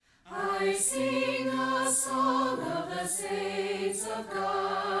I sing a song of the saints of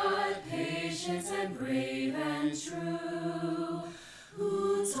God, patient and brave and true,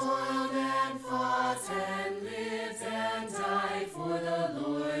 who toiled and fought and lived and died for the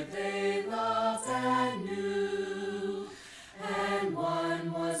Lord they loved and knew. And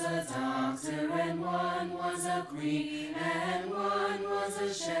one was a doctor, and one was a queen, and one was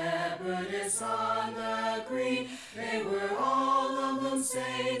a shepherdess on the green. They were all of them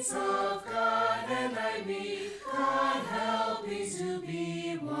saints of God, and I mean, God help me to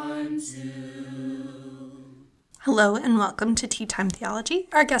be one too. Hello and welcome to Tea Time Theology.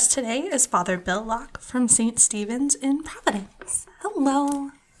 Our guest today is Father Bill Locke from St. Stephen's in Providence. Hello.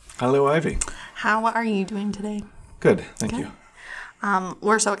 Hello, Ivy. How are you doing today? Good, thank you.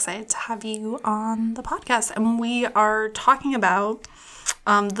 We're so excited to have you on the podcast, and we are talking about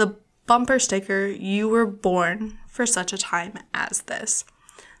the bumper sticker, "You were born for such a time as this."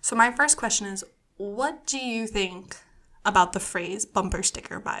 So my first question is, what do you think about the phrase bumper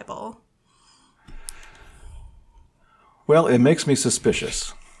sticker Bible? Well, it makes me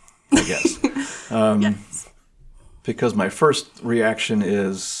suspicious, I guess. Yes. Because my first reaction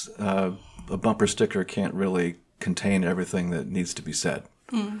is a bumper sticker can't really contain everything that needs to be said.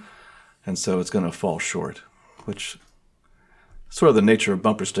 And so it's going to fall short, which sort of the nature of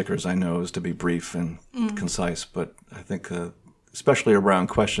bumper stickers, I know, is to be brief and concise. But I think especially around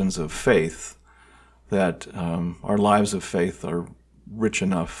questions of faith, that our lives of faith are rich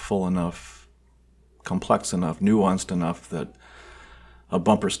enough, full enough, complex enough, nuanced enough that a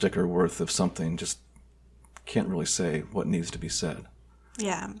bumper sticker worth of something just can't really say what needs to be said.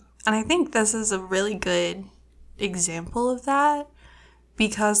 Yeah. And I think this is a really good example of that,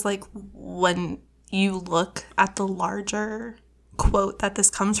 because like when you look at the larger quote that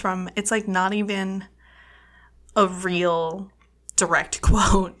this comes from, it's like not even a real direct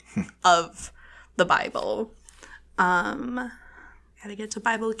quote of the Bible. Gotta get to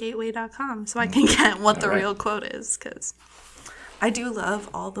BibleGateway.com so I can get what the real quote is, because I do love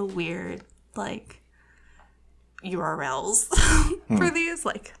all the weird like URLs for these,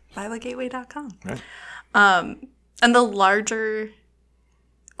 like BibleGateway.com. Right. And the larger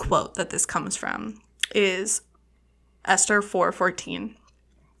quote that this comes from is Esther 4:14,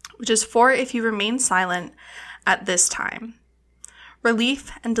 which is, "For if you remain silent at this time,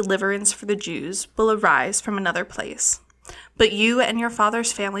 relief and deliverance for the Jews will arise from another place. But you and your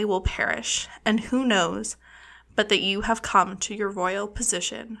father's family will perish, and who knows but that you have come to your royal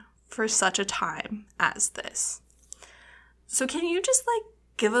position for such a time as this." So can you just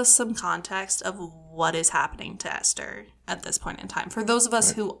give us some context of what is happening to Esther at this point in time, for those of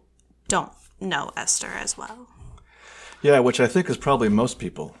us who don't know Esther as well? Yeah, which I think is probably most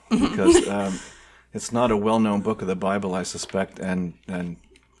people, because it's not a well-known book of the Bible, I suspect, and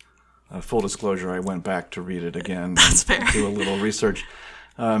full disclosure, I went back to read it again. That's fair. Do a little research.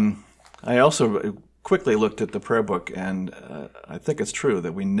 I also quickly looked at the prayer book, and I think it's true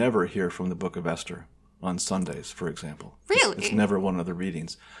that we never hear from the book of Esther on Sundays, for example. Really? It's never one of the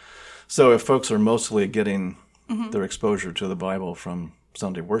readings. So if folks are mostly getting their exposure to the Bible from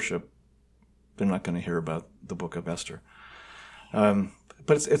Sunday worship, they're not going to hear about the book of Esther.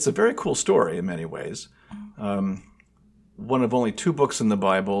 But it's a very cool story in many ways. One of only two books in the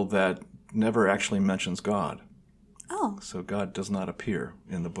Bible that never actually mentions God. Oh. So God does not appear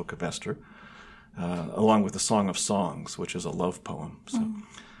in the book of Esther, along with the Song of Songs, which is a love poem. So,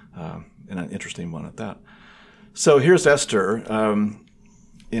 and an interesting one at that. So here's Esther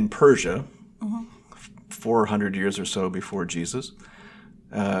in Persia, 400 years or so before Jesus.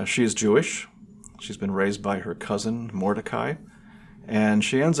 She is Jewish. She's been raised by her cousin Mordecai, and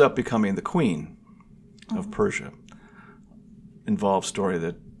she ends up becoming the queen of Persia. Involved story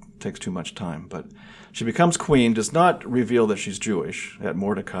that takes too much time, but she becomes queen, does not reveal that she's Jewish at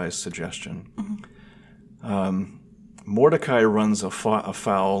Mordecai's suggestion. Mordecai runs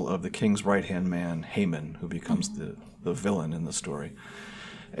afoul of the king's right-hand man, Haman, who becomes the villain in the story.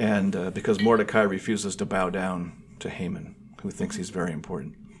 And because Mordecai refuses to bow down to Haman, who thinks he's very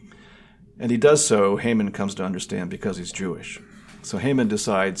important. And he does so, Haman comes to understand, because he's Jewish. So Haman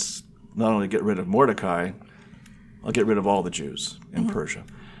decides not only to get rid of Mordecai, I'll get rid of all the Jews in Persia,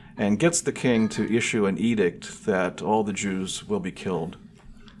 and gets the king to issue an edict that all the Jews will be killed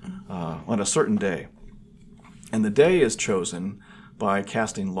on a certain day. And the day is chosen by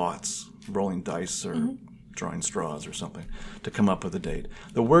casting lots, rolling dice or drawing straws or something, to come up with a date.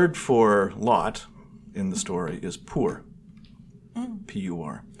 The word for lot in the story is pur,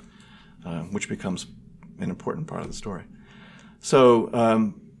 P-U-R, which becomes an important part of the story. So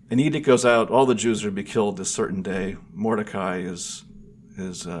an edict goes out, all the Jews are to be killed this certain day. Mordecai is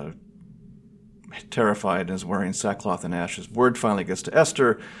terrified and is wearing sackcloth and ashes. Word finally gets to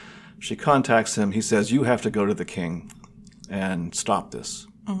Esther. She contacts him. He says, you have to go to the king and stop this,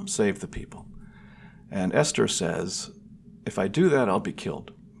 save the people. And Esther says, if I do that, I'll be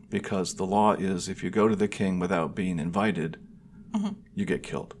killed, because the law is if you go to the king without being invited, you get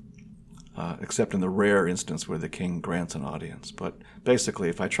killed, except in the rare instance where the king grants an audience. But basically,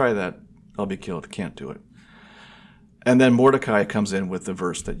 if I try that, I'll be killed. Can't do it. And then Mordecai comes in with the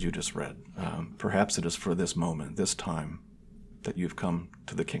verse that you just read. Perhaps it is for this moment, this time, that you've come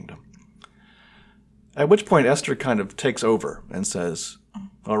to the kingdom. At which point Esther kind of takes over and says,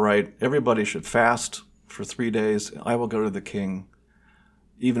 all right, everybody should fast for 3 days. I will go to the king,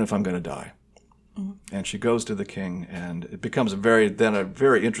 even if I'm going to die. And she goes to the king, and it becomes a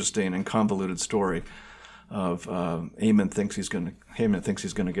very interesting and convoluted story of Haman thinks he's going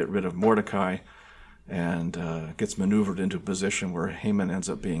to get rid of Mordecai, and gets maneuvered into a position where Haman ends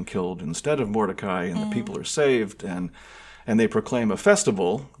up being killed instead of Mordecai, and the people are saved, and they proclaim a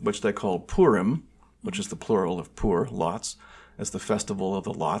festival, which they call Purim, which is the plural of Pur, lots, as the festival of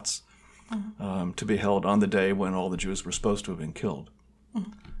the lots, to be held on the day when all the Jews were supposed to have been killed.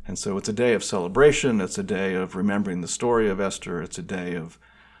 And so it's a day of celebration. It's a day of remembering the story of Esther. It's a day of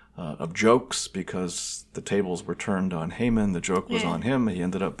jokes, because the tables were turned on Haman. The joke was on him. He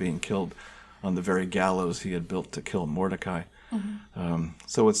ended up being killed on the very gallows he had built to kill Mordecai.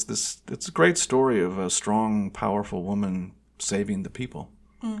 So it's a great story of a strong, powerful woman saving the people.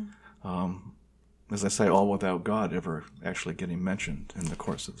 As I say, all without God ever actually getting mentioned in the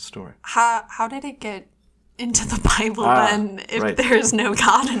course of the story. How did it get into the Bible then, if there's no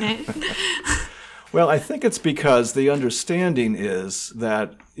God in it? Well, I think it's because the understanding is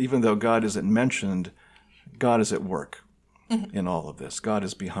that even though God isn't mentioned, God is at work in all of this. God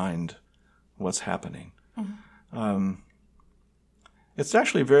is behind what's happening. It's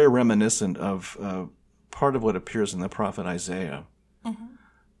actually very reminiscent of part of what appears in the prophet Isaiah,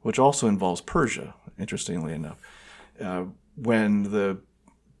 which also involves Persia, interestingly enough. When the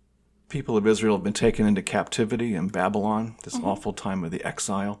people of Israel have been taken into captivity in Babylon, this awful time of the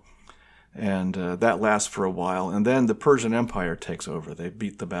exile, and that lasts for a while, and then the Persian Empire takes over. They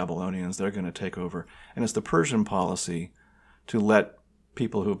beat the Babylonians. They're going to take over. And it's the Persian policy to let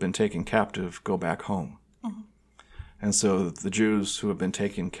people who have been taken captive go back home. And so the Jews who have been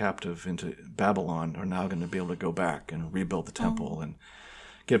taken captive into Babylon are now going to be able to go back and rebuild the temple and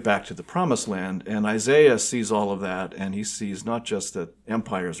get back to the promised land. And Isaiah sees all of that, and he sees not just that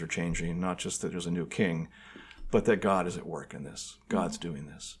empires are changing, not just that there's a new king, but that God is at work in this. God's doing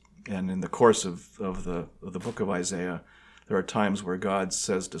this. And in the course of the book of Isaiah, there are times where God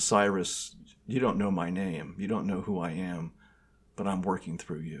says to Cyrus, you don't know my name, you don't know who I am, but I'm working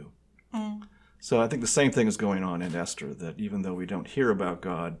through you. So I think the same thing is going on in Esther, that even though we don't hear about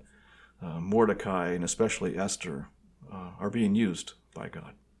God, Mordecai and especially Esther are being used by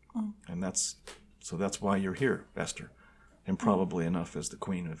God. And that's why you're here, Esther, and probably enough as the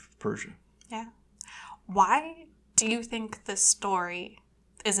queen of Persia. Yeah. Why do you think this story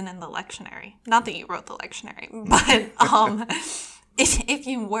isn't in the lectionary? Not that you wrote the lectionary, but if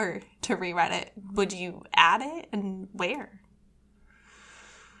you were to rewrite it, would you add it, and where?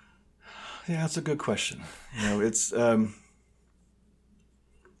 Yeah, that's a good question. It's I'd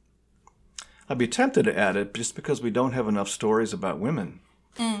be tempted to add it just because we don't have enough stories about women.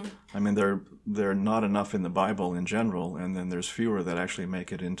 I mean, there are not enough in the Bible in general, and then there's fewer that actually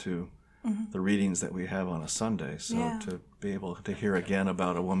make it into the readings that we have on a Sunday. So to be able to hear again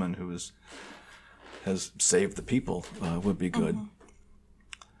about a woman who has saved the people would be good.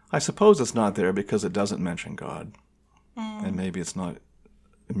 I suppose it's not there because it doesn't mention God, and maybe it's not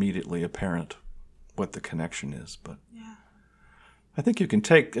immediately apparent what the connection is. But I think you can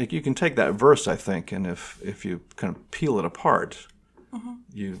take that verse, I think, and if you kind of peel it apart,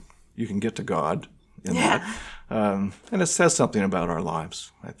 you can get to God in that. And it says something about our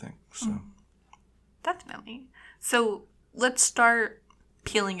lives, I think. So definitely. So let's start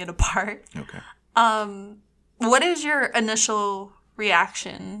peeling it apart. Okay. What is your initial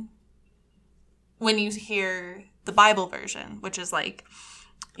reaction when you hear the Bible version, which is like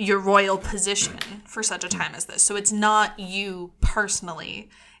your royal position for such a time as this? So it's not you personally,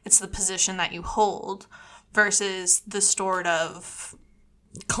 it's the position that you hold, versus the sort of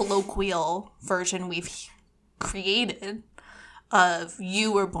colloquial version we've created of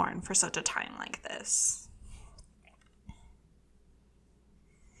you were born for such a time like this.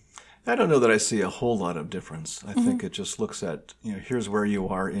 I don't know that I see a whole lot of difference. I think it just looks at, here's where you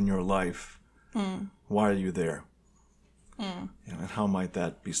are in your life. Why are you there? And how might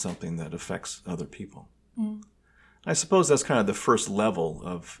that be something that affects other people? I suppose that's kind of the first level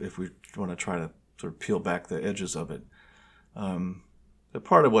of, if we want to try to sort of peel back the edges of it. But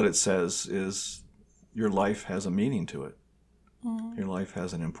part of what it says is your life has a meaning to it. Your life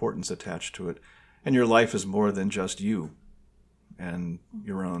has an importance attached to it. And your life is more than just you and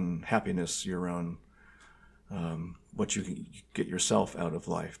your own happiness, your own what you can get yourself out of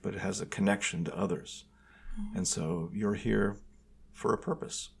life, but it has a connection to others. And so you're here for a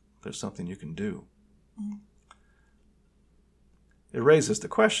purpose. There's something you can do. It raises the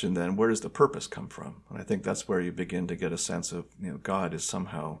question then, where does the purpose come from? And I think that's where you begin to get a sense of, God is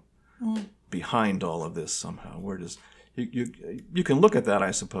somehow behind all of this somehow. Where does you can look at that,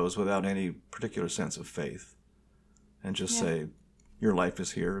 I suppose, without any particular sense of faith and just say, your life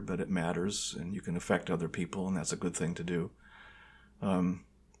is here, but it matters, and you can affect other people, and that's a good thing to do.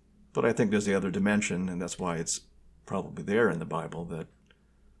 But I think there's the other dimension, and that's why it's probably there in the Bible, that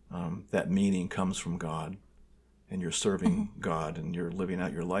that meaning comes from God, and you're serving God, and you're living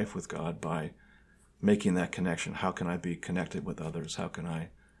out your life with God by making that connection. How can I be connected with others? How can I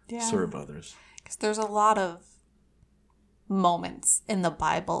serve others? Because there's a lot of moments in the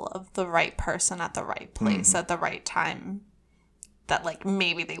Bible of the right person at the right place at the right time that, like,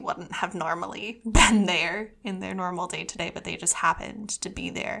 maybe they wouldn't have normally been there in their normal day-to-day, but they just happened to be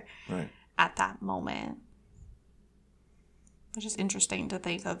there at that moment. Which is interesting to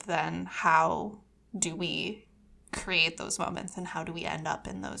think of then, how do we create those moments and how do we end up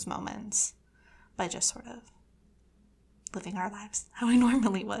in those moments by just sort of living our lives how we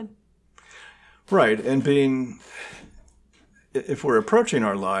normally would. Right, and if we're approaching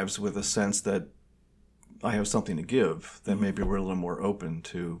our lives with a sense that I have something to give, then maybe we're a little more open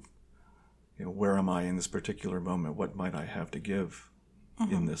to, where am I in this particular moment? What might I have to give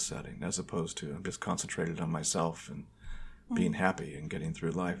in this setting, as opposed to I'm just concentrated on myself and being happy and getting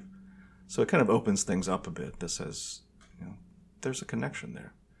through life. So it kind of opens things up a bit that says, there's a connection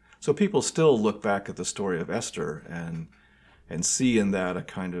there. So people still look back at the story of Esther and see in that a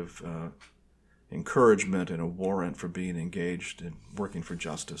kind of encouragement and a warrant for being engaged in working for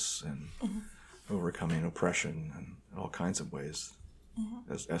justice and overcoming oppression and all kinds of ways.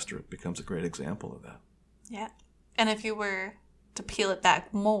 As Esther becomes a great example of that. Yeah. And if you were to peel it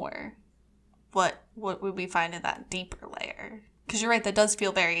back more, what would we find in that deeper layer? Because you're right, that does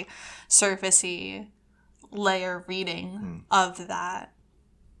feel very surfacey layer reading of that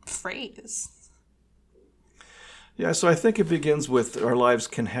phrase. Yeah, so I think it begins with our lives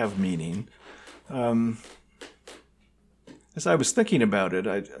can have meaning. As I was thinking about it,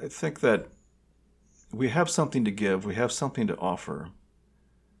 I think that we have something to give, we have something to offer.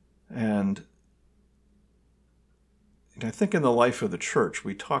 And I think in the life of the church,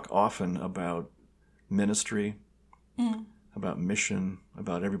 we talk often about ministry, about mission,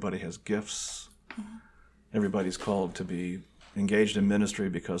 about everybody has gifts. Everybody's called to be engaged in ministry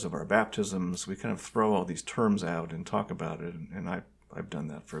because of our baptisms. We kind of throw all these terms out and talk about it, and I've done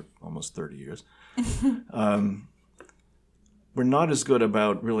that for almost 30 years. We're not as good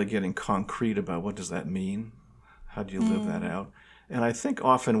about really getting concrete about what does that mean? How do you live that out? And I think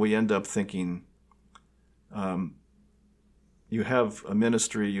often we end up thinking, you have a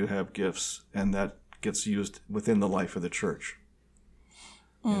ministry, you have gifts, and that gets used within the life of the church.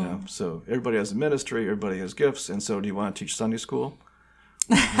 So everybody has a ministry, everybody has gifts, and so do you want to teach Sunday school?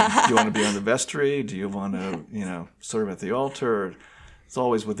 Do you want to be on the vestry? Do you want to, serve at the altar? It's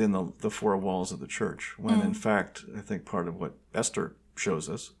always within the four walls of the church, when in fact, I think part of what Esther shows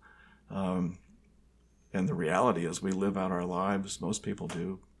us, and the reality is we live out our lives, most people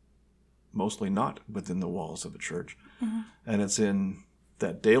do, mostly not within the walls of a church. And it's in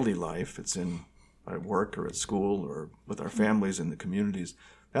that daily life, it's in at work or at school or with our families in the communities.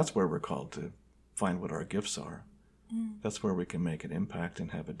 That's where we're called to find what our gifts are. That's where we can make an impact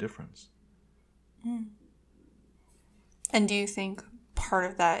and have a difference. And do you think part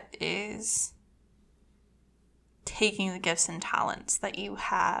of that is taking the gifts and talents that you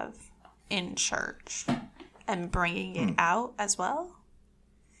have in church and bringing it out as well?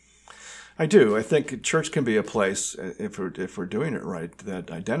 I do. I think church can be a place, if we're doing it right,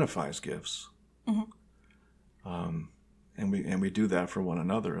 that identifies gifts. And we do that for one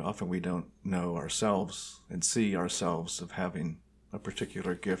another. Often we don't know ourselves and see ourselves of having a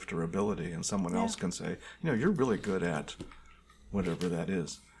particular gift or ability, and someone else can say, you're really good at whatever that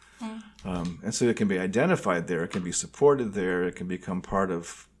is. And so it can be identified there, it can be supported there, it can become part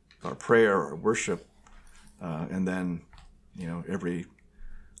of our prayer or worship, and then, at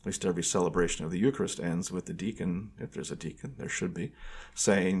least every celebration of the Eucharist ends with the deacon, if there's a deacon, there should be,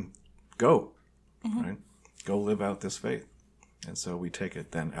 saying, go, right? Go live out this faith. And so we take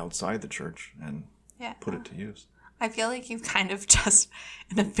it then outside the church and put it to use. I feel like you've kind of just,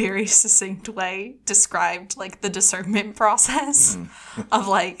 in a very succinct way, described like the discernment process of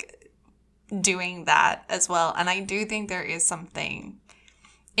like doing that as well. And I do think there is something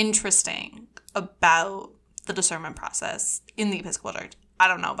interesting about the discernment process in the Episcopal Church. I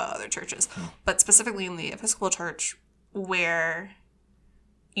don't know about other churches, but specifically in the Episcopal Church, where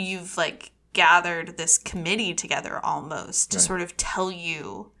you've like gathered this committee together almost to sort of tell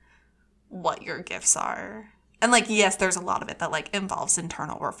you what your gifts are. And like, yes, there's a lot of it that like involves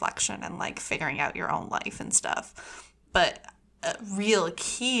internal reflection and like figuring out your own life and stuff. But a real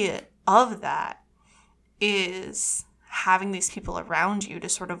key of that is having these people around you to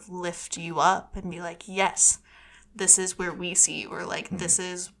sort of lift you up and be like, yes, this is where we see you, or like, this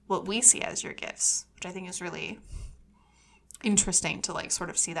is what we see as your gifts, which I think is really interesting to like sort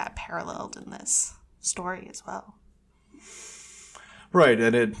of see that paralleled in this story as well. Right,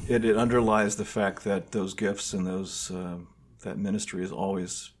 and it underlies the fact that those gifts and those that ministry is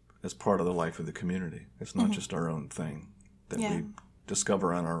always as part of the life of the community. It's not just our own thing that we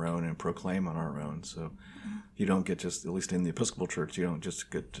discover on our own and proclaim on our own. So you don't get just, at least in the Episcopal Church, you don't just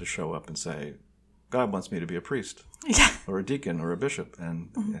get to show up and say, God wants me to be a priest or a deacon or a bishop, and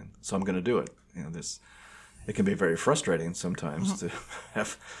so I'm going to do it. You know, it can be very frustrating sometimes to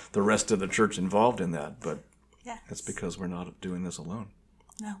have the rest of the church involved in that, but that's because we're not doing this alone.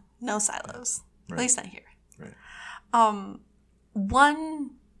 No silos. Right. At least not here. Right.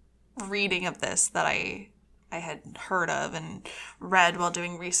 One reading of this that I had heard of and read while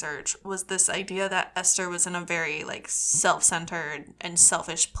doing research was this idea that Esther was in a very like self-centered and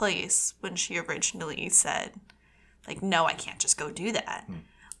selfish place when she originally said, like, no, I can't just go do that.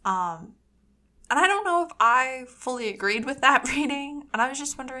 And I don't know if I fully agreed with that reading. And I was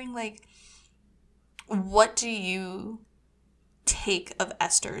just wondering, like, what do you take of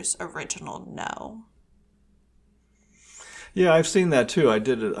Esther's original no? Yeah, I've seen that too. I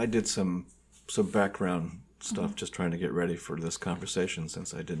did some background stuff just trying to get ready for this conversation,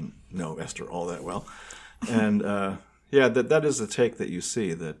 since I didn't know Esther all that well. And that is the take that you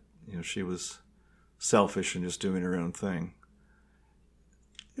see, that she was selfish and just doing her own thing.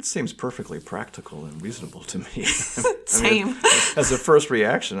 It seems perfectly practical and reasonable to me. Same. I mean, as a first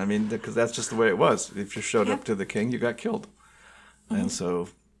reaction, because that's just the way it was. If you showed up to the king, you got killed. And so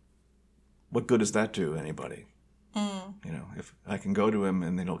what good does that do anybody? If I can go to him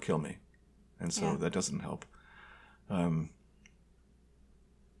and then he'll kill me. And so that doesn't help. I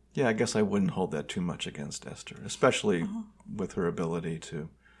guess I wouldn't hold that too much against Esther, especially with her ability to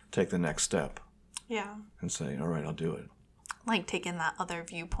take the next step. Yeah. And say, all right, I'll do it. Like taking that other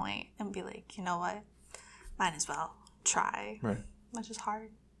viewpoint and be like, you know what? Might as well try. Right. Which is hard.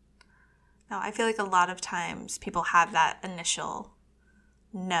 No, I feel like a lot of times people have that initial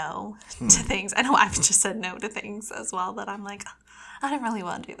no to things. I know I've just said no to things as well, that I'm like, I don't really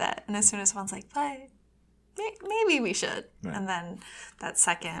want to do that. And as soon as someone's like, but maybe we should. Right. And then that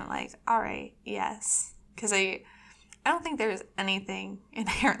second, like, all right, yes. Because I don't think there's anything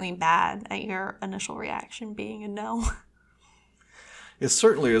inherently bad at your initial reaction being a no. It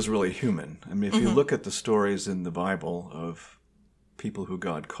certainly is really human. I mean, if you look at the stories in the Bible of people who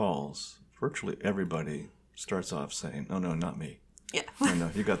God calls, virtually everybody starts off saying, oh, no, not me. Yeah.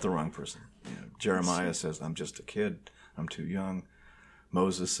 No, you got the wrong person. Jeremiah says, I'm just a kid. I'm too young.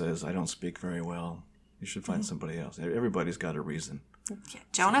 Moses says, I don't speak very well. You should find somebody else. Everybody's got a reason. Yeah,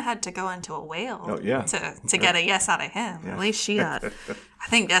 Jonah had to go into a whale to get a yes out of him. Yeah. At least she got. I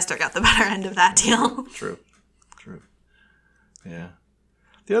think Esther got the better end of that deal. True. Yeah.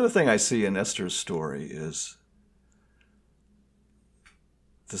 The other thing I see in Esther's story is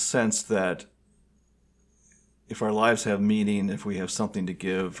the sense that if our lives have meaning, if we have something to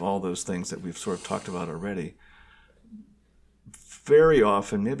give, all those things that we've sort of talked about already, very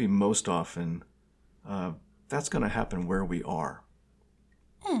often, maybe most often, that's going to happen where we are,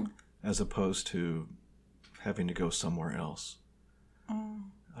 as opposed to having to go somewhere else.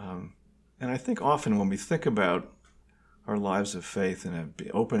 And I think often when we think about our lives of faith and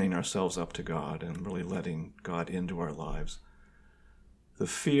opening ourselves up to God and really letting God into our lives, the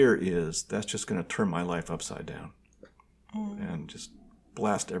fear is that's just going to turn my life upside down and just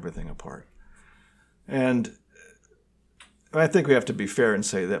blast everything apart. And I think we have to be fair and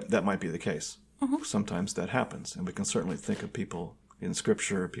say that might be the case. Sometimes that happens, and we can certainly think of people in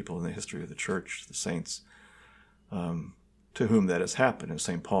Scripture, people in the history of the church, the saints, to whom that has happened. And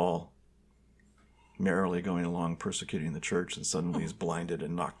St. Paul, merrily going along persecuting the church, and suddenly he's blinded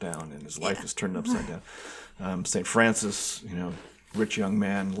and knocked down, and his life is turned upside down. St. Francis, rich young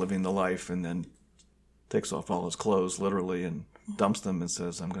man living the life, and then takes off all his clothes, literally, and dumps them and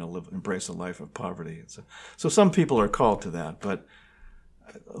says, I'm going to embrace a life of poverty. So some people are called to that, but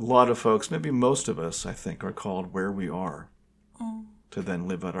a lot of folks, maybe most of us, I think, are called where we are to then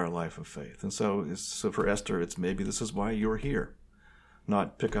live out our life of faith. And so for Esther, it's maybe this is why you're here.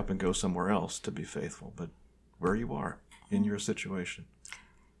 Not pick up and go somewhere else to be faithful, but where you are in your situation.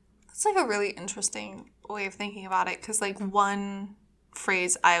 It's like a really interesting way of thinking about it, because like one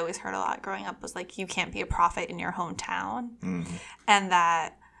phrase I always heard a lot growing up was like, you can't be a prophet in your hometown. Mm-hmm. And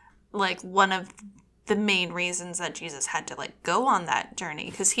that like one of the main reasons that Jesus had to like go on that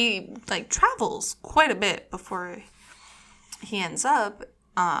journey, because he like travels quite a bit before he ends up,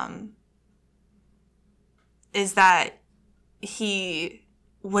 is that he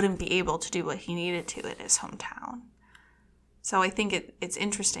wouldn't be able to do what he needed to in his hometown. So I think it's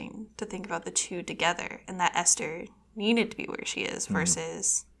interesting to think about the two together, and that Esther needed to be where she is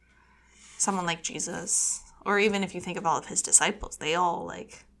versus someone like Jesus, or even if you think of all of his disciples, they all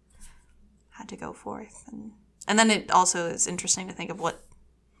like had to go forth. And then it also is interesting to think of what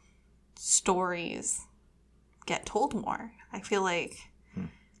stories get told more. I feel like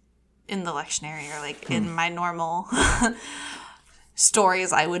in the lectionary, or like in my normal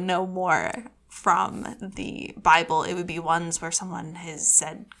stories I would know more from the Bible, it would be ones where someone has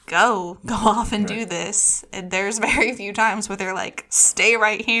said, go off and do this. And there's very few times where they're like, stay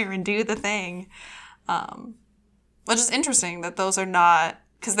right here and do the thing. Which is interesting that those are not,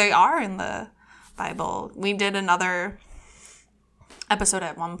 because they are in the Bible. We did another episode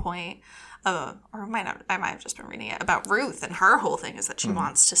at one point, or I might have just been reading it, about Ruth, and her whole thing is that she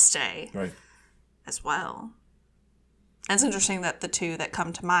wants to stay as well. And it's interesting that the two that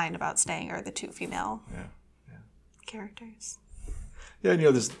come to mind about staying are the two female characters. Yeah,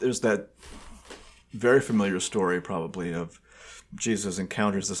 there's that very familiar story probably of Jesus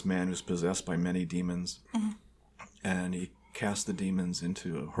encounters this man who's possessed by many demons, and he casts the demons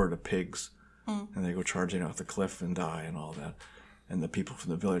into a herd of pigs, and they go charging off the cliff and die and all that. And the people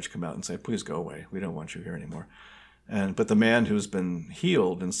from the village come out and say, please go away. We don't want you here anymore. But the man who's been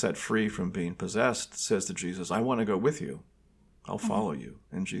healed and set free from being possessed says to Jesus, I want to go with you. I'll follow you.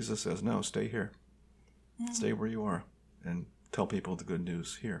 And Jesus says, no, stay here. Stay where you are and tell people the good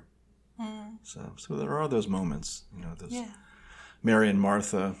news here. So there are those moments, those Mary and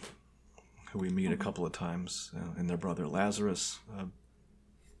Martha, who we meet a couple of times, and their brother Lazarus,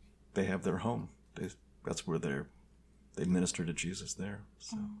 they have their home. That's where they minister to Jesus there.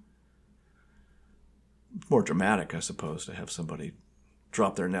 So. More dramatic, I suppose, to have somebody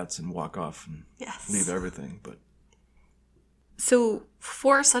drop their nets and walk off and leave everything. But so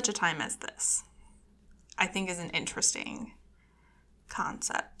for such a time as this, I think is an interesting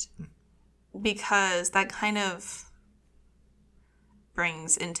concept, because that kind of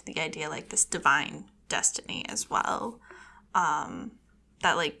brings into the idea like this divine destiny as well,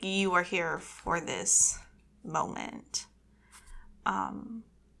 that like you are here for this moment.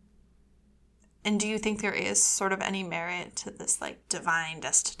 And do you think there is sort of any merit to this like divine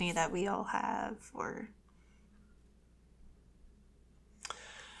destiny that we all have, or?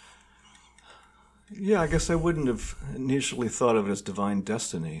 Yeah, I guess I wouldn't have initially thought of it as divine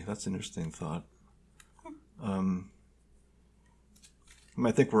destiny. That's an interesting thought. I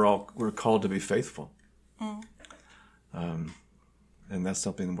think we're called to be faithful. And that's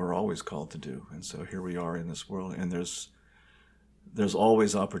something we're always called to do. And so here we are in this world, and there's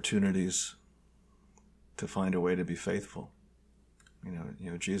always opportunities to find a way to be faithful.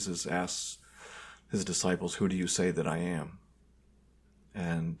 Jesus asks his disciples, who do you say that I am?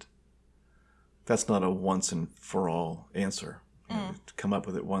 And that's not a once and for all answer. To come up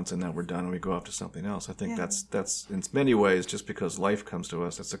with it once and then we're done and we go off to something else. I think that's in many ways, just because life comes to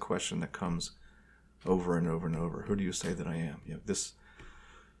us, that's a question that comes over and over and over. Who do you say that I am? This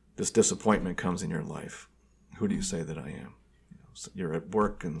disappointment comes in your life. Who do you say that I am? You're at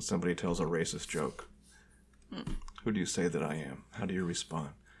work and somebody tells a racist joke. Who do you say that I am? How do you respond?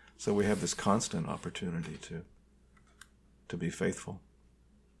 So we have this constant opportunity to be faithful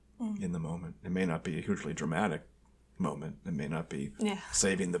in the moment. It may not be a hugely dramatic moment. It may not be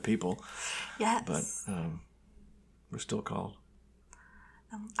saving the people. Yes. But we're still called.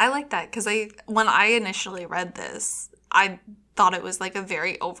 I like that, because when I initially read this, I thought it was like a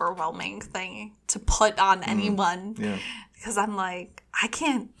very overwhelming thing to put on anyone. Yeah. Because I'm like, I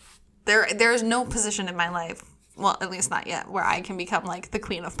can't. There is no position in my life, well, at least not yet, where I can become like the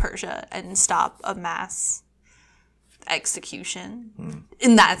Queen of Persia and stop a mass execution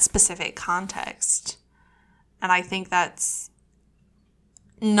in that specific context. And I think that's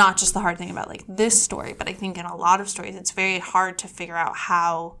not just the hard thing about like this story, but I think in a lot of stories, it's very hard to figure out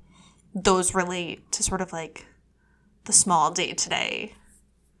how those relate to sort of like the small day-to-day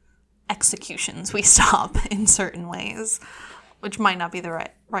executions we stop in certain ways, which might not be the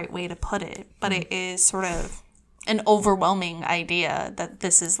right way to put it, but it is sort of an overwhelming idea that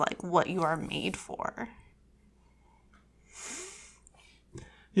this is like what you are made for.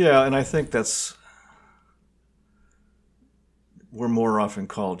 Yeah, and I think we're more often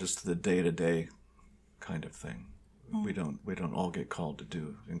called just to the day-to-day kind of thing. We don't all get called to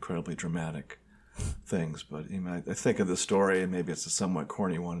do incredibly dramatic things, but I think of the story, and maybe it's a somewhat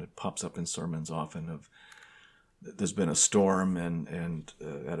corny one that pops up in sermons often, of there's been a storm and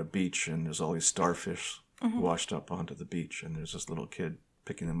at a beach, and there's all these starfish washed up onto the beach, and there's this little kid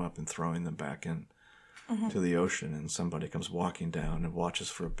picking them up and throwing them back in to the ocean, and somebody comes walking down and watches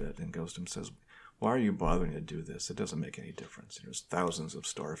for a bit and goes to him and says, "Why are you bothering to do this? It doesn't make any difference. There's thousands of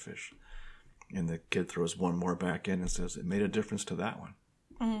starfish." And the kid throws one more back in and says, "It made a difference to that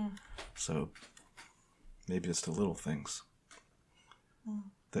one." So maybe it's the little things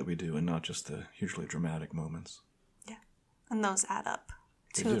that we do and not just the hugely dramatic moments. Yeah. And those add up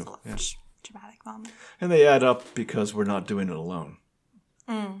to the large dramatic moment. And they add up because we're not doing it alone.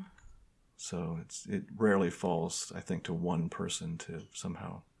 So it rarely falls, I think, to one person to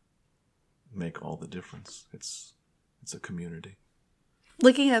somehow make all the difference. It's a community.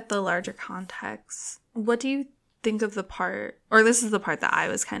 Looking at the larger context, what do you think of the part, or this is the part that I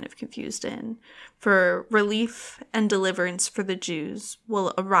was kind of confused in, for relief and deliverance for the Jews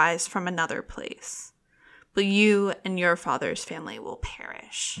will arise from another place, but you and your father's family will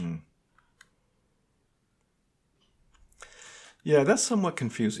perish. Yeah, that's somewhat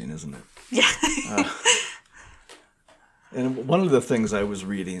confusing, isn't it? Yeah. And one of the things I was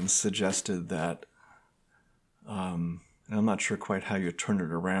reading suggested that, and I'm not sure quite how you turn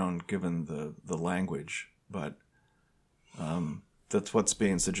it around given the language, but that's what's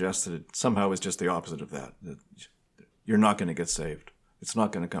being suggested. Somehow is just the opposite of that. That you're not going to get saved. It's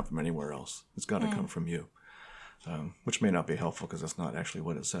not going to come from anywhere else. It's got to come from you, which may not be helpful because that's not actually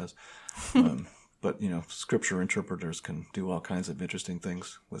what it says. But, Scripture interpreters can do all kinds of interesting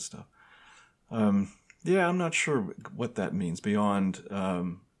things with stuff. Yeah, I'm not sure what that means beyond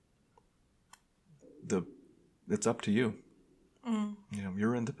it's up to you.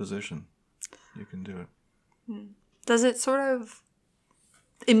 You're in the position. You can do it. Does it sort of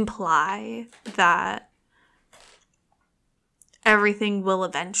imply that everything will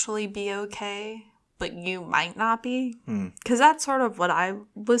eventually be okay, but you might not be? Because that's sort of what I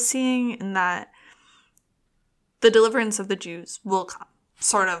was seeing, in that the deliverance of the Jews will come.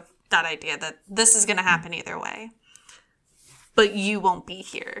 Sort of that idea that this is going to happen either way, but you won't be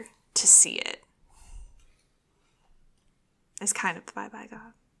here to see it. Is kind of the vibe I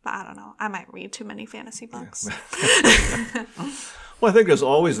got. But I don't know. I might read too many fantasy books. Yeah. Well, I think there's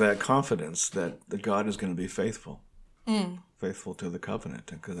always that confidence that God is going to be faithful. Faithful to the covenant.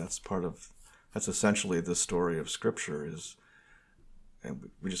 Because that's essentially the story of Scripture is,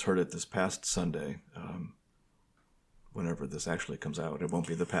 and we just heard it this past Sunday. Whenever this actually comes out, it won't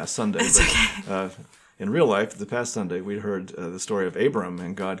be the past Sunday. It's okay. In real life, the past Sunday, we heard the story of Abram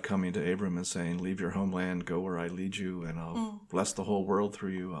and God coming to Abram and saying, "Leave your homeland, go where I lead you, and I'll bless the whole world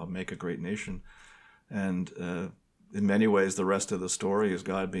through you. I'll make a great nation." And in many ways, the rest of the story is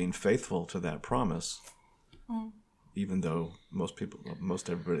God being faithful to that promise, even though most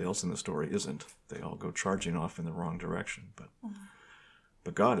everybody else in the story isn't. They all go charging off in the wrong direction.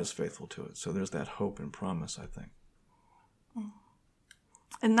 But God is faithful to it. So there's that hope and promise, I think.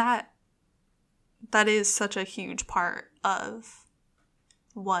 And that is such a huge part of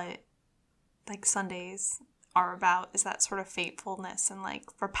what Sundays are about, is that sort of faithfulness and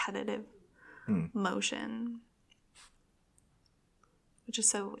repetitive motion, which is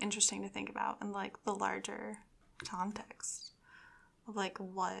so interesting to think about in the larger context of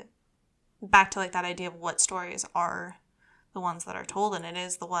what, back to that idea of what stories are the ones that are told, and it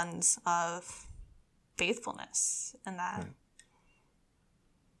is the ones of faithfulness, and that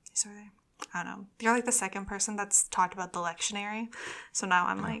I don't know. You're the second person that's talked about the lectionary. So now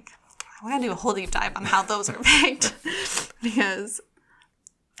I'm I'm going to do a whole deep dive on how those are picked. Because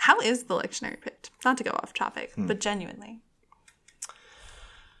how is the lectionary picked? Not to go off topic, but genuinely.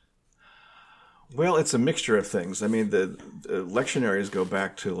 Well, it's a mixture of things. I mean, the lectionaries go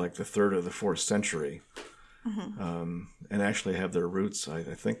back to the 3rd or the 4th century. And actually have their roots, I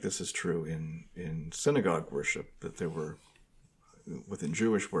think this is true, in synagogue worship, that there were, within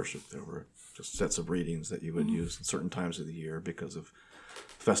Jewish worship, there were just sets of readings that you would use at certain times of the year because of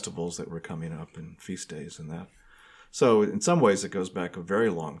festivals that were coming up and feast days and that. So in some ways it goes back a very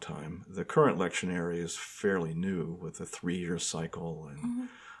long time. The current lectionary is fairly new with a 3-year cycle and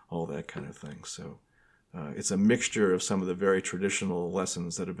all that kind of thing. So it's a mixture of some of the very traditional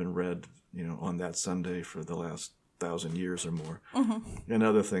lessons that have been read, on that Sunday for the last 1,000 years or more, and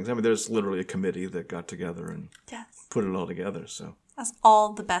other things. I mean, there's literally a committee that got together and put it all together. So that's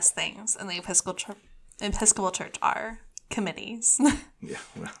all the best things in the Episcopal Church are committees. Yeah.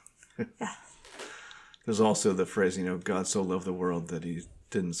 Well, yeah. There's also the phrase, God so loved the world that he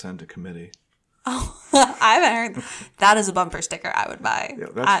didn't send a committee. Oh, I haven't heard. That is a bumper sticker I would buy. Yeah,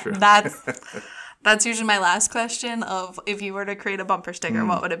 that's true. That's usually my last question of if you were to create a bumper sticker,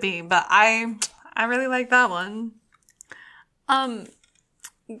 what would it be? But I really like that one.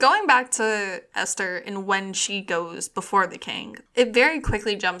 Going back to Esther and when she goes before the king, it very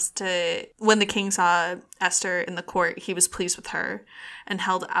quickly jumps to when the king saw Esther in the court, he was pleased with her and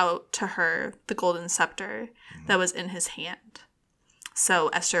held out to her the golden scepter that was in his hand. So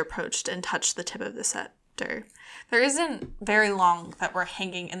Esther approached and touched the tip of the scepter. There isn't very long that we're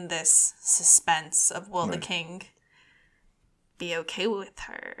hanging in this suspense of will the king be okay with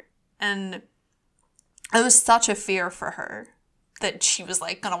her? And it was such a fear for her that she was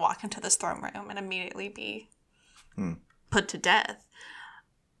like going to walk into this throne room and immediately be put to death.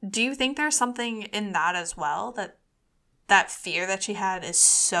 Do you think there's something in that as well, that fear that she had is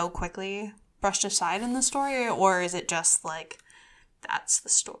so quickly brushed aside in the story? Or is it just like, that's the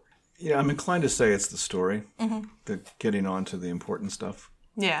story? Yeah, I'm inclined to say it's the story. The getting on to the important stuff.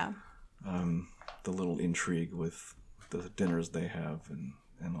 Yeah. The little intrigue with the dinners they have and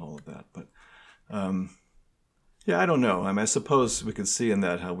all of that. But yeah, I don't know. I suppose we could see in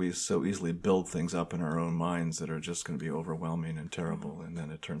that how we so easily build things up in our own minds that are just going to be overwhelming and terrible. And then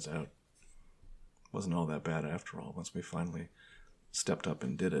it turns out it wasn't all that bad after all, once we finally stepped up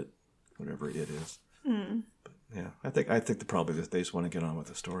and did it, whatever it is. But yeah, I think probably they just want to get on with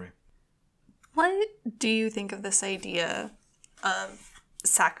the story. What do you think of this idea of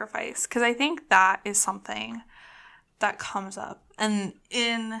sacrifice? Because I think that is something that comes up. And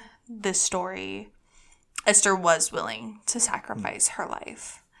in this story, Esther was willing to sacrifice her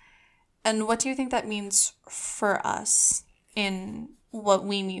life. And what do you think that means for us in what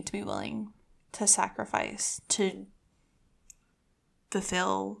we need to be willing to sacrifice to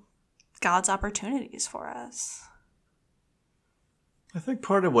fulfill God's opportunities for us? I think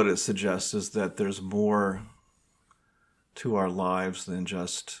part of what it suggests is that there's more to our lives than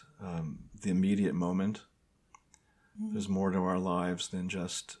just the immediate moment. There's more to our lives than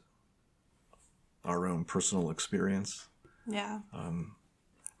just our own personal experience. Yeah. And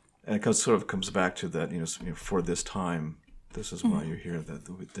it sort of comes back to that, for this time, this is why you're here,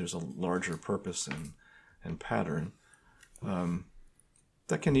 that there's a larger purpose and pattern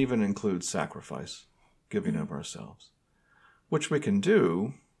that can even include sacrifice, giving of ourselves. Which we can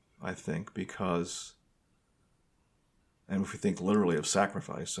do, I think, because, and if we think literally of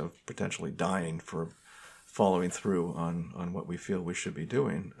sacrifice, of potentially dying for following through on what we feel we should be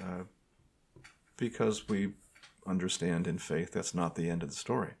doing, because we understand in faith that's not the end of the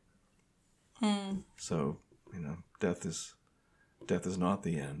story. So, death is not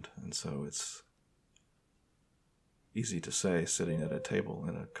the end, and so it's easy to say sitting at a table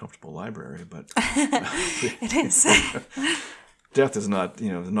in a comfortable library, but it is. Death is not,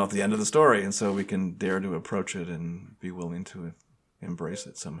 not the end of the story, and so we can dare to approach it and be willing to embrace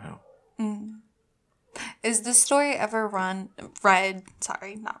it somehow. Is this story ever read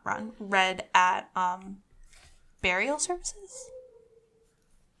at burial services?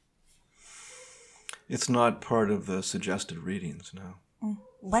 It's not part of the suggested readings, no.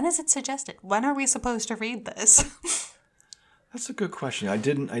 When is it suggested? When are we supposed to read this? That's a good question. I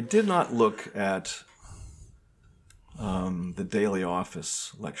did not look at the daily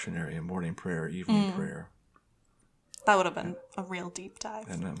office lectionary and morning prayer, evening prayer. That would have been a real deep dive.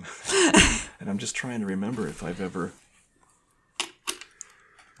 And I'm just trying to remember if I've ever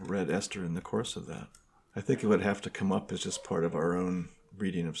read Esther in the course of that. I think it would have to come up as just part of our own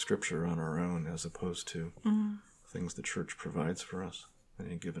reading of Scripture on our own, as opposed to things the church provides for us at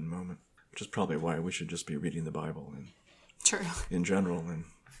any given moment, which is probably why we should just be reading the Bible in general and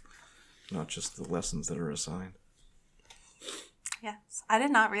not just the lessons that are assigned. Yes. I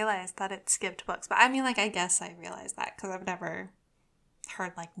did not realize that it skipped books, but I guess I realized that because I've never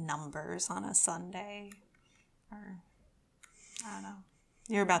heard numbers on a Sunday, or I don't know.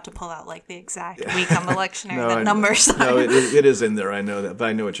 You're about to pull out the exact week on the lectionary, numbers. No, it is in there. I know that, but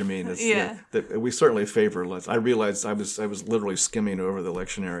I know what you mean. That we certainly favor. I realized I was literally skimming over the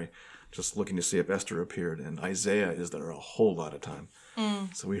lectionary, just looking to see if Esther appeared, and Isaiah is there a whole lot of time.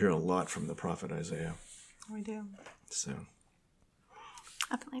 So we hear a lot from the prophet Isaiah. We do. So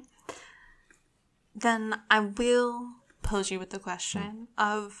definitely. Then I will pose you with the question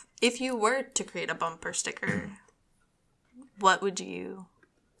of, if you were to create a bumper sticker, what would you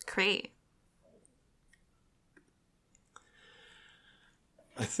create?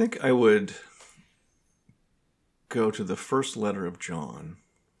 I think I would go to the first letter of John.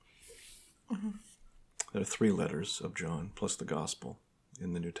 There are 3 letters of John, plus the Gospel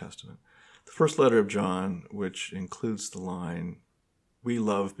in the New Testament. The first letter of John, which includes the line, "We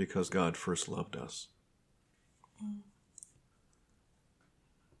love because God first loved us."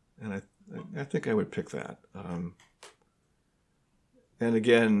 And I think I would pick that. And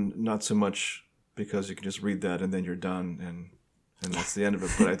again, not so much because you can just read that and then you're done and that's the end of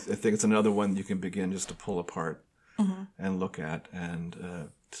it. But I think it's another one you can begin just to pull apart and look at, and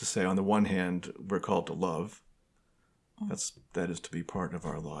to say, on the one hand, we're called to love. That is to be part of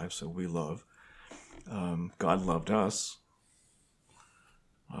our lives. So we love. God loved us,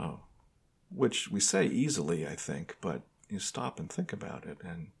 which we say easily, I think, but you stop and think about it,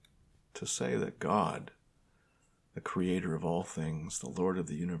 and to say that God, the creator of all things, the Lord of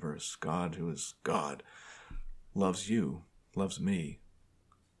the universe, God who is God, loves you, loves me,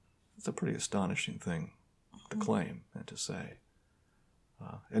 it's a pretty astonishing thing to claim and to say.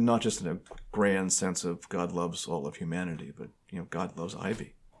 And not just in a grand sense of God loves all of humanity, but God loves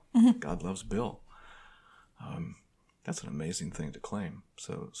Ivy. God loves Bill. That's an amazing thing to claim.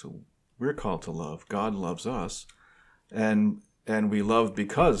 So we're called to love. God loves us, and we love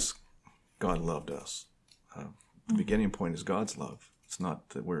because God loved us. The beginning point is God's love. It's not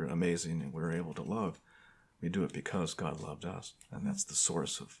that we're amazing and we're able to love. We do it because God loved us, and that's the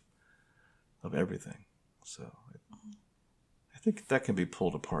source of everything. So I think that can be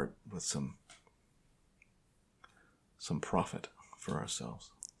pulled apart with some profit for ourselves.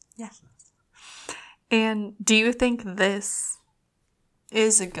 Yes. And do you think this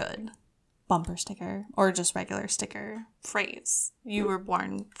is a good bumper sticker or just regular sticker phrase? You were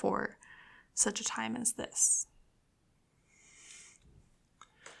born for such a time as this.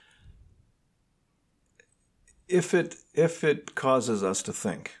 If it causes us to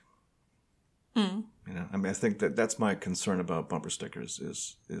think, I think that's my concern about bumper stickers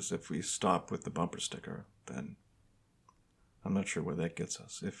is if we stop with the bumper sticker, then I'm not sure where that gets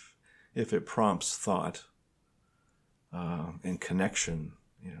us. If it prompts thought and connection,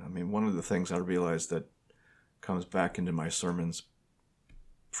 one of the things I realize that comes back into my sermons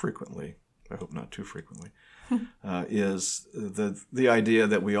frequently, I hope not too frequently, is the idea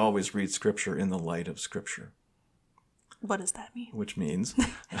that we always read Scripture in the light of Scripture. What does that mean? Which means,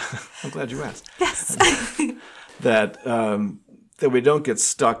 I'm glad you asked. Yes. that we don't get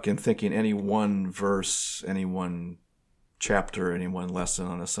stuck in thinking any one verse, any one chapter, any one lesson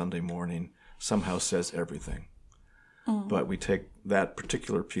on a Sunday morning somehow says everything. But we take that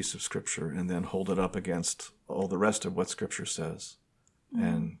particular piece of Scripture and then hold it up against all the rest of what Scripture says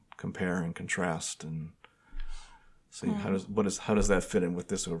and compare and contrast and see how does that fit in with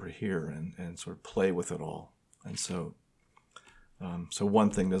this over here, and sort of play with it all. And so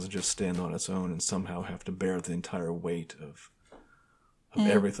one thing doesn't just stand on its own and somehow have to bear the entire weight of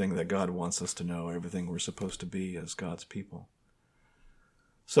everything that God wants us to know, everything we're supposed to be as God's people.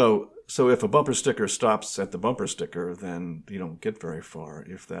 So if a bumper sticker stops at the bumper sticker, then you don't get very far.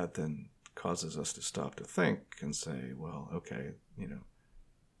 If that then causes us to stop to think and say, well, okay,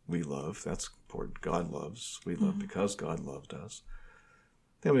 we love, that's important. God loves. We love because God loved us.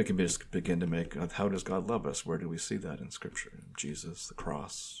 Then we can just begin to make, how does God love us? Where do we see that in Scripture? Jesus, the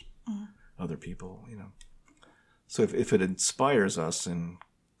cross, other people, So if it inspires us and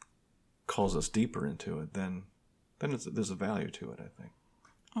calls us deeper into it, then there's a value to it, I think.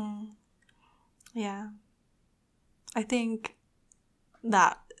 Yeah. I think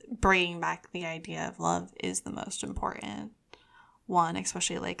that bringing back the idea of love is the most important one,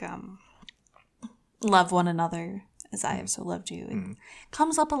 especially love one another as I have so loved you. It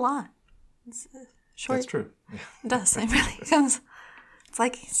comes up a lot. It's short. That's true. Yeah. It does. It really comes. It's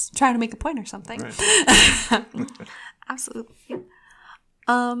like he's trying to make a point or something. Right. Absolutely.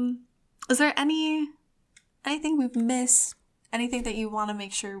 Is there anything we've missed? Anything that you want to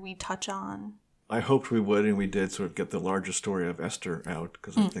make sure we touch on? I hoped we would, and we did sort of get the larger story of Esther out,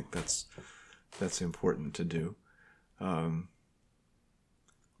 because I think that's important to do.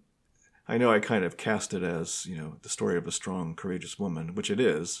 I know I kind of cast it as, the story of a strong, courageous woman, which it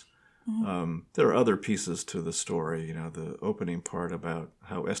is. There are other pieces to the story. The opening part about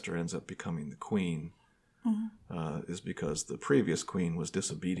how Esther ends up becoming the queen is because the previous queen was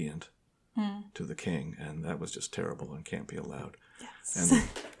disobedient to the king, and that was just terrible and can't be allowed. Yes.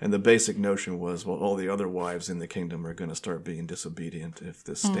 And the basic notion was, well, all the other wives in the kingdom are going to start being disobedient if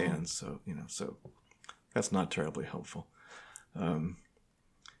this stands. So, so that's not terribly helpful. And,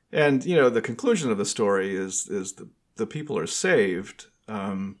 the conclusion of the story is the people are saved,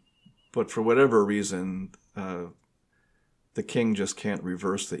 but for whatever reason, the king just can't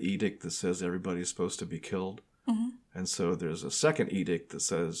reverse the edict that says everybody's supposed to be killed. Mm-hmm. And so there's a second edict that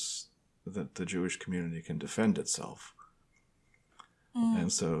says that the Jewish community can defend itself. Mm.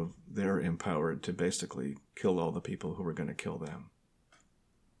 And so they're empowered to basically kill all the people who are going to kill them.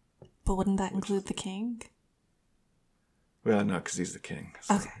 But wouldn't that include the king? Well, no, because he's the king.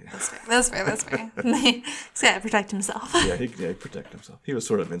 So, okay, yeah. That's fair. He's got to protect himself. Yeah, he protect himself. He was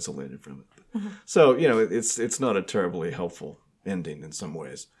sort of insulated from it. Mm-hmm. So, it's not a terribly helpful ending in some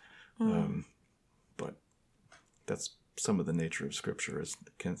ways. Mm. But that's some of the nature of Scripture.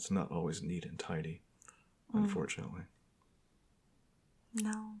 It's not always neat and tidy, unfortunately.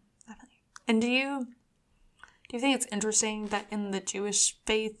 No, definitely. And do you think it's interesting that in the Jewish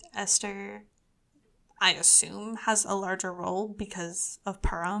faith, Esther, I assume, has a larger role because of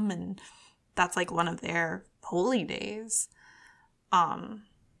Purim, and that's like one of their holy days. And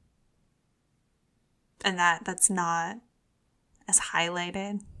that's not as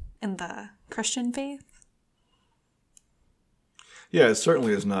highlighted in the Christian faith? Yeah, it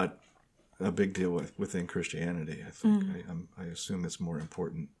certainly is not a big deal within Christianity, I think. I assume it's more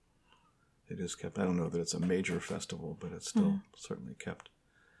important. It is kept. I don't know that it's a major festival, but it's still certainly kept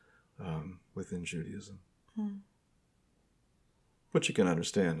within Judaism. Which you can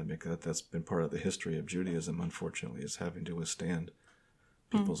understand. I mean, that's been part of the history of Judaism, unfortunately, is having to withstand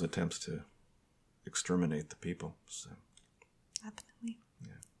people's attempts to exterminate the people. So. Definitely.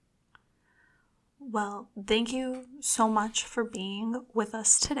 Yeah. Well, thank you so much for being with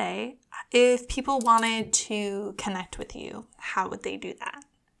us today. If people wanted to connect with you, how would they do that?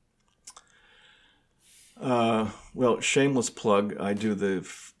 Well, shameless plug. I do the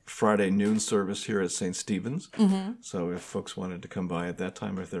Friday noon service here at St. Stephen's. Mm-hmm. So if folks wanted to come by at that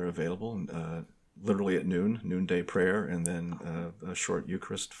time, if they're available, literally at noonday prayer, and then a short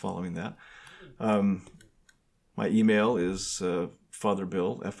Eucharist following that. My email is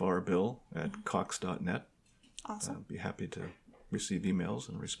fatherbill, frbill, @cox.net. Awesome. I'd be happy to receive emails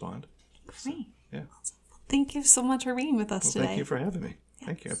and respond. Great. So, yeah. Awesome. Thank you so much for being with us today. Thank you for having me. Yes.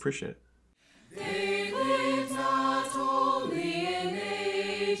 Thank you. I appreciate it. They lived not only in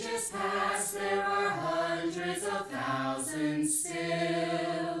ages past, there are hundreds of thousands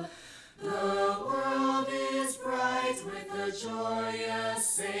still. The world is bright with the joyous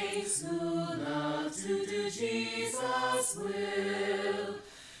saints who love to do Jesus' will.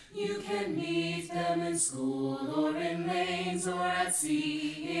 You can meet them in school or in lanes or at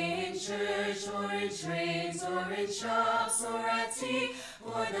sea, in church or in trains or in shops or at tea.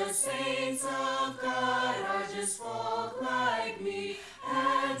 For the saints of God are just folk like me,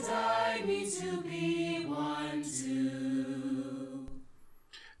 and I mean to be one too.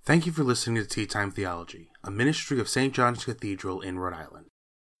 Thank you for listening to Tea Time Theology, a ministry of St. John's Cathedral in Rhode Island.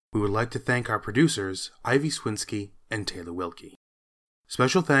 We would like to thank our producers, Ivy Swinsky and Taylor Wilkie.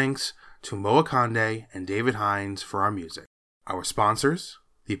 Special thanks to Moa Conde and David Hines for our music. Our sponsors,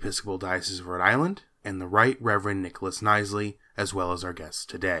 the Episcopal Diocese of Rhode Island and the Right Reverend Nicholas Knisley, as well as our guests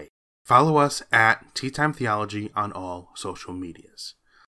today. Follow us at Tea Time Theology on all social medias.